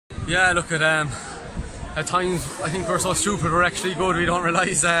Yeah, look at times I think we're so stupid. We're actually good. We don't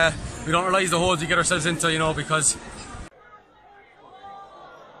realise the holes we get ourselves into, you know, because.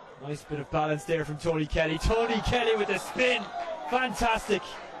 Nice bit of balance there from Tony Kelly. Tony Kelly with the spin, fantastic.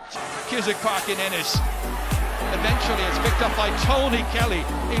 Cusack Park in Ennis. Eventually it's picked up by Tony Kelly.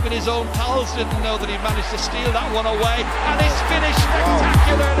 Even his own pals didn't know that he managed to steal that one away, and it's finished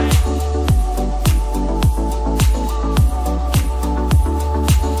spectacularly.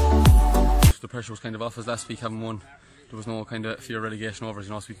 The pressure was kind of off us last week, having won. There was no kind of fear of relegation over us,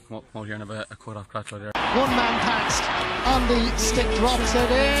 you know, so we could come out here and have a cut-off crack out there. One man passed on the stick, drops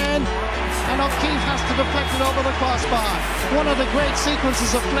it in, and O'Keefe has to deflect it over the crossbar. One of the great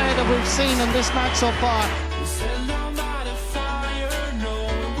sequences of play that we've seen in this match so far.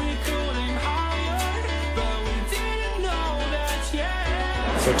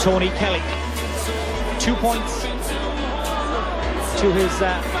 So Tony Kelly, 2 points to his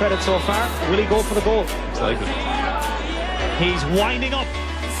credit so far. Will he go for the goal? Excited. He's winding up,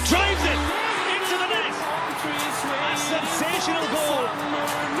 drives it into the net. A sensational goal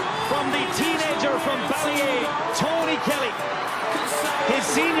from the teenager from Ballier, Tony Kelly. His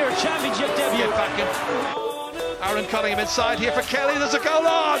senior championship debut. Back in. Aaron Cunningham inside here for Kelly. There's a goal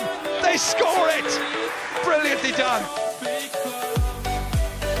on. They score it. Brilliantly done.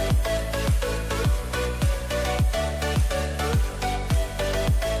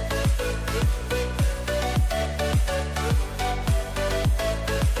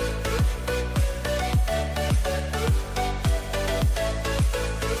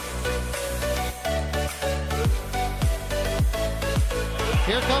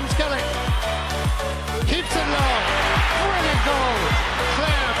 Here comes Kelly. Keeps it low. Brilliant goal.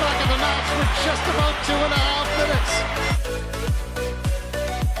 Clare back in the match with just about 2.5 minutes.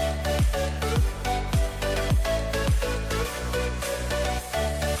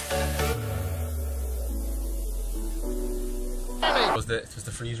 It was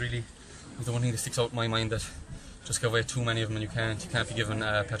the freeze, really. It was the one thing that sticks out in my mind, that just give away too many of them, and you can't be giving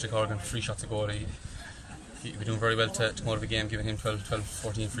Patrick Horgan 3 shots a goal. He'd be doing very well to come out of the game, giving him 12,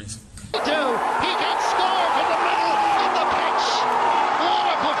 14 frees. He gets scored from the middle of the pitch.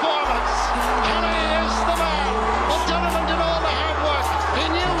 What a performance! Kelly is the man. O'Donovan did all the hard work. He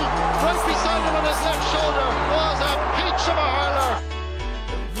knew right beside him on his left shoulder was a peach of a hurler.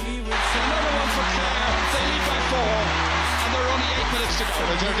 Another one for Clare. They lead by 4, and there are only 8 minutes to go.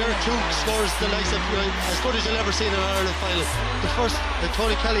 There are 2 scores, the likes of as good as you'll ever see in an Ireland final. The first,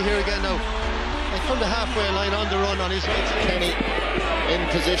 Tony Kelly here again now. From the halfway line on the run on his right. Kenny in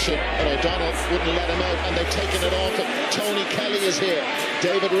position, but O'Donnell wouldn't let him out, and they've taken it off him. Tony Kelly is here.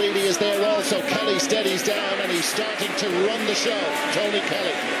 David Reedy is there also. Kelly steadies down, and he's starting to run the show. Tony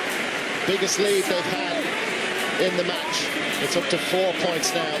Kelly, biggest lead they've had in the match. It's up to 4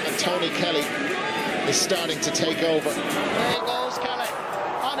 points now, and Tony Kelly is starting to take over. There goes Kelly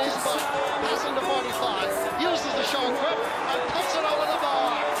on his foot, passing the 45, uses the short grip and puts it over the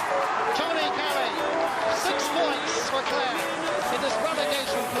bar. Tony Kelly, 6 points for Clare in this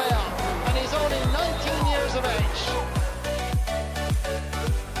relegation playoff, and he's only 19 years of age.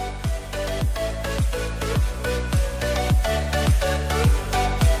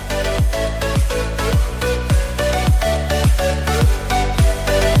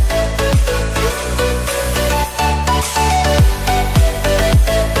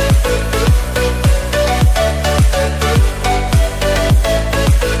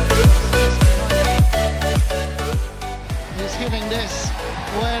 Hitting this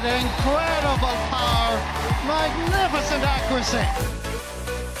with incredible power, magnificent accuracy.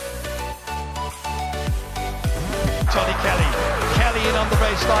 Tony Kelly in on the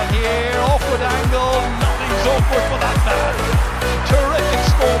baseline here, awkward angle, nothing's awkward for that man. Terrific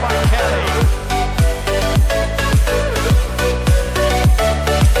score by Kelly.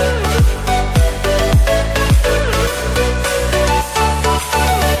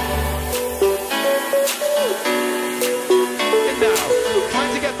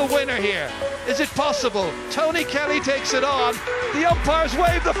 Here. Is it possible? Tony Kelly takes it on. The umpires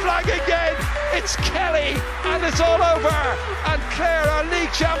wave the flag again. It's Kelly, and it's all over. And Clare are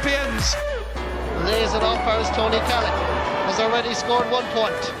league champions. Lays it off as Tony Kelly has already scored 1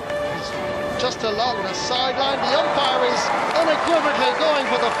 point. He's just along the sideline. The umpire is unequivocally going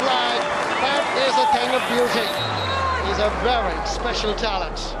for the flag. That is a thing of beauty. He's a very special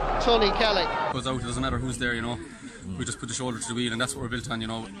talent, Tony Kelly. Goes out, it doesn't matter who's there, you know. We just put the shoulder to the wheel, and that's what we're built on, you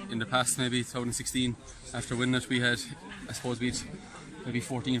know. In the past, maybe 2016, after winning it, we had, I suppose, we'd maybe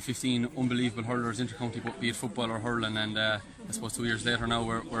 14, 15 unbelievable hurlers intercounty, be it football or hurling, and I suppose 2 years later now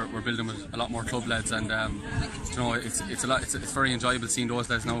we're building with a lot more club lads, and you know, it's very enjoyable seeing those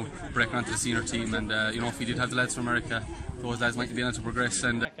lads now breaking onto the senior team. And you know, if we did have the lads from America, those lads might be able to progress.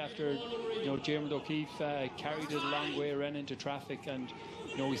 And after, you know, Diarmuid O'Keefe carried it a long way, ran into traffic, and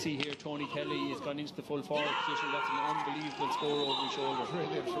you know, we see here Tony Kelly has gone into the full forward position. That's an unbelievable score over his shoulder.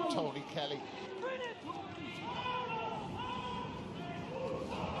 Brilliant from Tony Kelly.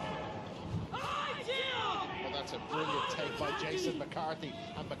 That's a brilliant take by Jason McCarthy,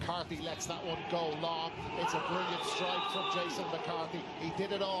 and McCarthy lets that one go long. It's a brilliant strike from Jason McCarthy. He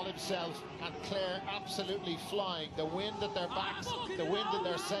did it all himself, and Clare absolutely flying. The wind at their backs, the wind in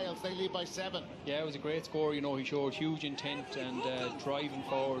their sails. They lead by 7. Yeah, it was a great score. You know, he showed huge intent and driving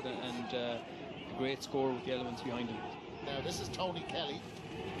forward, and a great score with the elements behind him. Now this is Tony Kelly.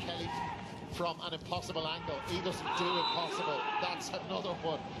 Kelly from an impossible angle. He doesn't do impossible. That's another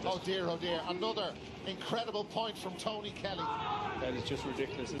one. Oh dear, another incredible point from Tony Kelly. That is just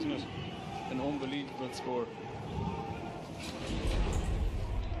ridiculous, isn't it? An unbelievable score.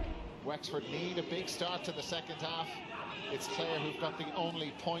 Wexford need a big start to the second half. It's Clare who've got the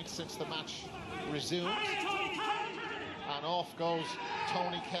only point since the match resumed. And off goes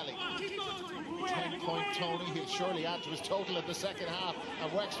Tony Kelly. 10-point Tony. He'll surely add to his total in the second half,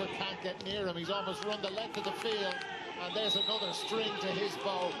 and Wexford can't get near him. He's almost run the length of the field, and there's another string to his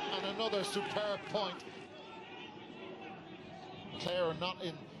bow and another superb point. Clare are not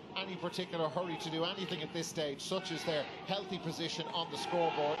in any particular hurry to do anything at this stage, such as their healthy position on the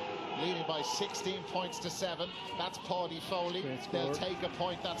scoreboard, leading by 16 points to 7. That's Paddy Foley. They'll take a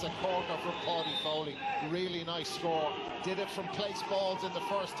point. That's a corker from Paddy Foley. Really nice score. Did it from place balls in the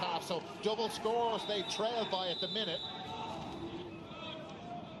first half, so double scores they trail by at the minute.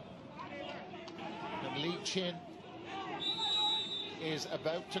 And Lee Chin is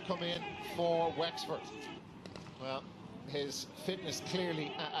about to come in for Wexford. Well, his fitness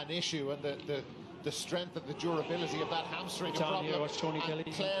clearly an issue, and the strength and the durability of that hamstring a problem. Watch Tony Kelly.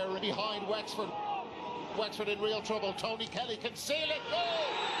 Clare behind Wexford. Wexford in real trouble. Tony Kelly can seal it. Goal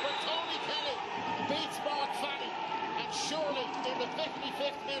for Tony Kelly. Beats Mark Fanny. And surely in the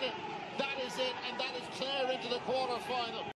 55th minute, that is it, and that is Clare into the quarter-final.